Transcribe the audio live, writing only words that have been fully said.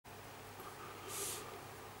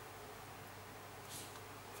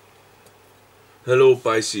Hello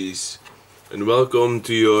Pisces, and welcome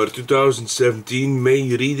to your 2017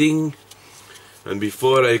 May reading. And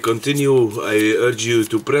before I continue, I urge you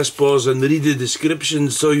to press pause and read the description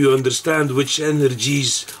so you understand which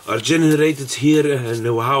energies are generated here and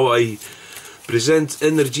how I present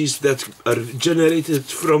energies that are generated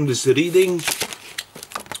from this reading.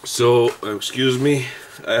 So, excuse me,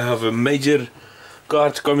 I have a major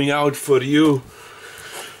card coming out for you.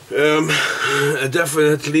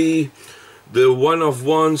 Definitely the One of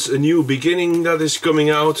Wands, a new beginning that is coming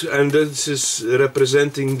out, and this is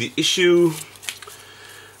representing the issue.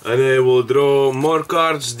 And I will draw more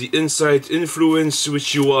cards. The inside influence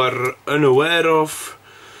which you are unaware of,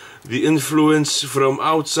 the influence from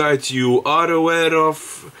outside you are aware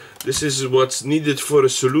of. This is what's needed for a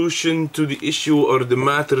solution to the issue or the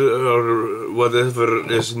matter or whatever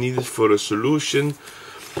is needed for a solution.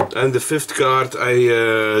 And the fifth card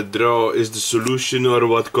I draw is the solution, or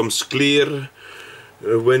what comes clear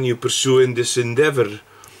when you pursue in this endeavor.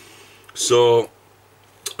 So,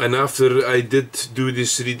 and after I did do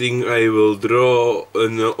this reading, I will draw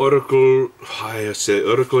an oracle. I say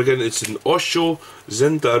oracle again. It's an Osho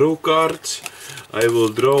Zen Tarot Card. I will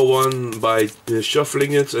draw one by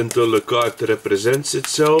shuffling it until the card represents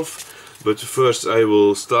itself. But first I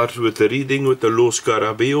will start with the reading with the Lo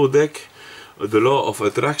Scarabeo deck, the Law of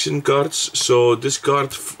Attraction cards. So this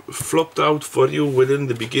card flopped out for you within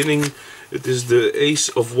the beginning. It is the Ace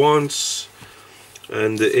of Wands,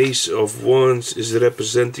 and the Ace of Wands is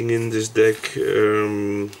representing in this deck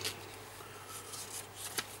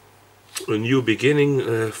a new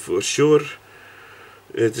beginning for sure.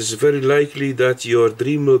 It is very likely that your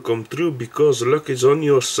dream will come true because luck is on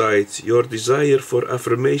your side. Your desire for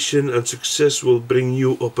affirmation and success will bring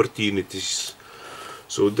you opportunities.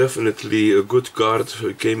 So definitely a good card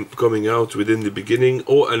coming out within the beginning.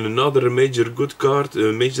 Oh, and another major good card,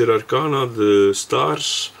 major arcana, the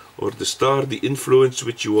stars, or the star, the influence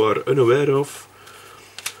which you are unaware of.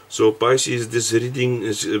 So Pisces, this reading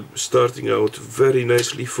is starting out very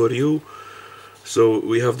nicely for you. So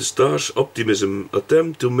we have the stars, optimism,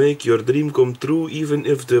 attempt to make your dream come true even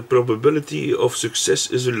if the probability of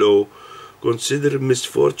success is low. Consider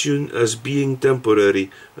misfortune as being temporary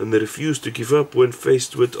and refuse to give up when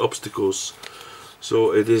faced with obstacles.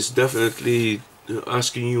 So it is definitely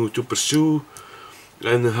asking you to pursue,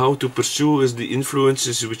 and how to pursue is the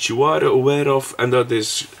influences which you are aware of, and that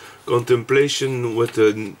is contemplation with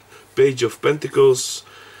the Page of Pentacles.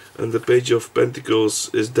 And the Page of Pentacles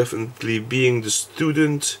is definitely being the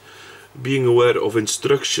student, being aware of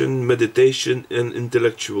instruction, meditation and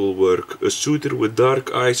intellectual work. A suitor with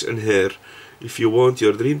dark eyes and hair. If you want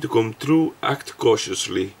your dream to come true, act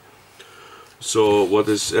cautiously. So what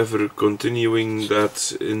is ever continuing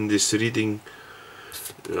that in this reading,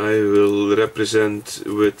 I will represent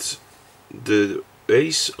with the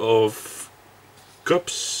Ace of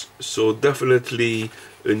Cups. So definitely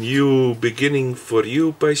a new beginning for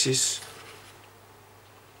you, Pisces.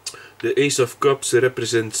 The Ace of Cups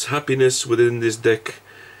represents happiness within this deck.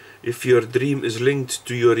 If your dream is linked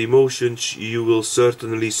to your emotions, you will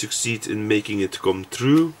certainly succeed in making it come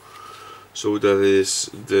true. So that is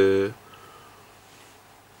the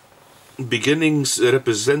beginnings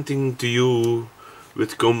representing to you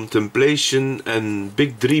with contemplation and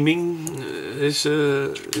big dreaming is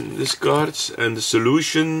in these cards. And the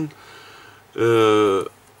solution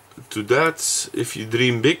to that, if you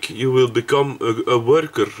dream big, you will become a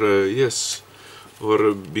worker, yes,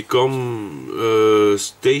 or become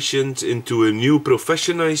stationed into a new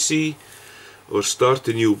profession, I see, or start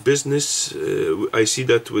a new business. I see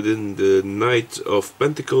that within the Knight of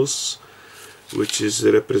Pentacles, which is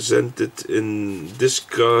represented in this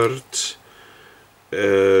card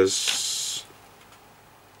as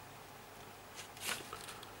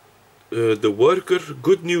the worker.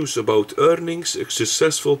 Good news about earnings. A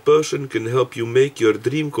successful person can help you make your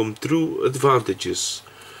dream come true. Advantages.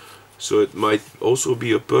 So it might also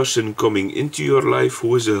be a person coming into your life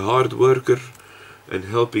who is a hard worker and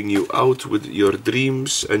helping you out with your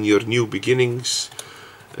dreams and your new beginnings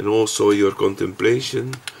and also your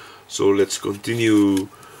contemplation. So let's continue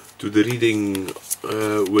to the reading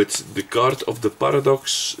with the card of the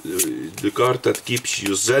paradox, the card that keeps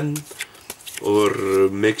you zen or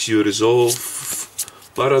makes you resolve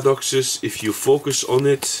paradoxes if you focus on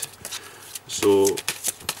it. So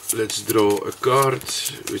let's draw a card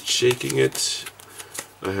with shaking it.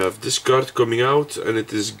 I have this card coming out and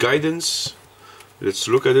it is guidance. Let's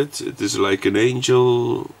look at it. It is like an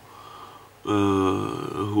angel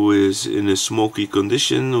who is in a smoky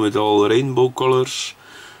condition with all rainbow colors.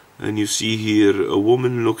 And you see here a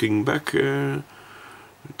woman looking back to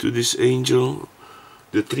this angel.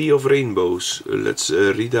 The Three of Rainbows. Let's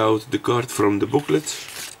read out the card from the booklet.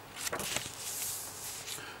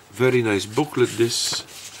 Very nice booklet this.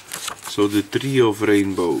 So the Three of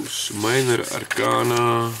Rainbows. Minor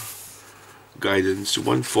Arcana. Guidance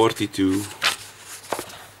 142.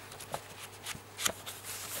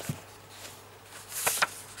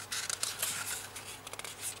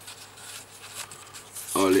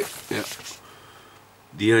 Yeah.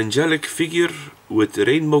 The angelic figure with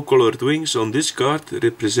rainbow colored wings on this card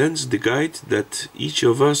represents the guide that each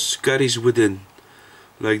of us carries within.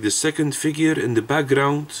 Like the second figure in the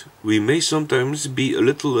background, we may sometimes be a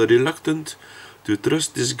little reluctant to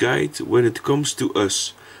trust this guide when it comes to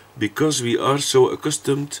us, because we are so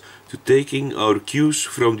accustomed to taking our cues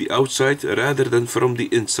from the outside rather than from the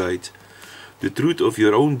inside. The truth of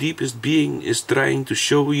your own deepest being is trying to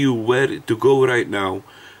show you where to go right now.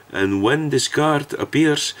 And when this card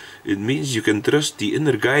appears, it means you can trust the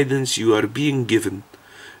inner guidance you are being given.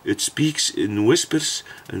 It speaks in whispers,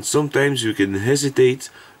 and sometimes we can hesitate,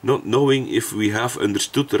 not knowing if we have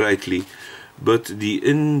understood rightly. But the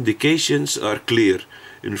indications are clear.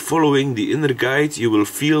 In following the inner guide, you will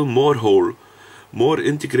feel more whole, more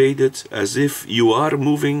integrated, as if you are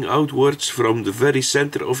moving outwards from the very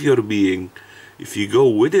center of your being. If you go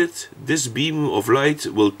with it, this beam of light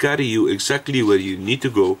will carry you exactly where you need to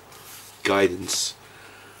go. Guidance.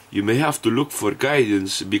 You may have to look for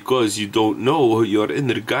guidance because you don't know your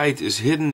inner guide is hidden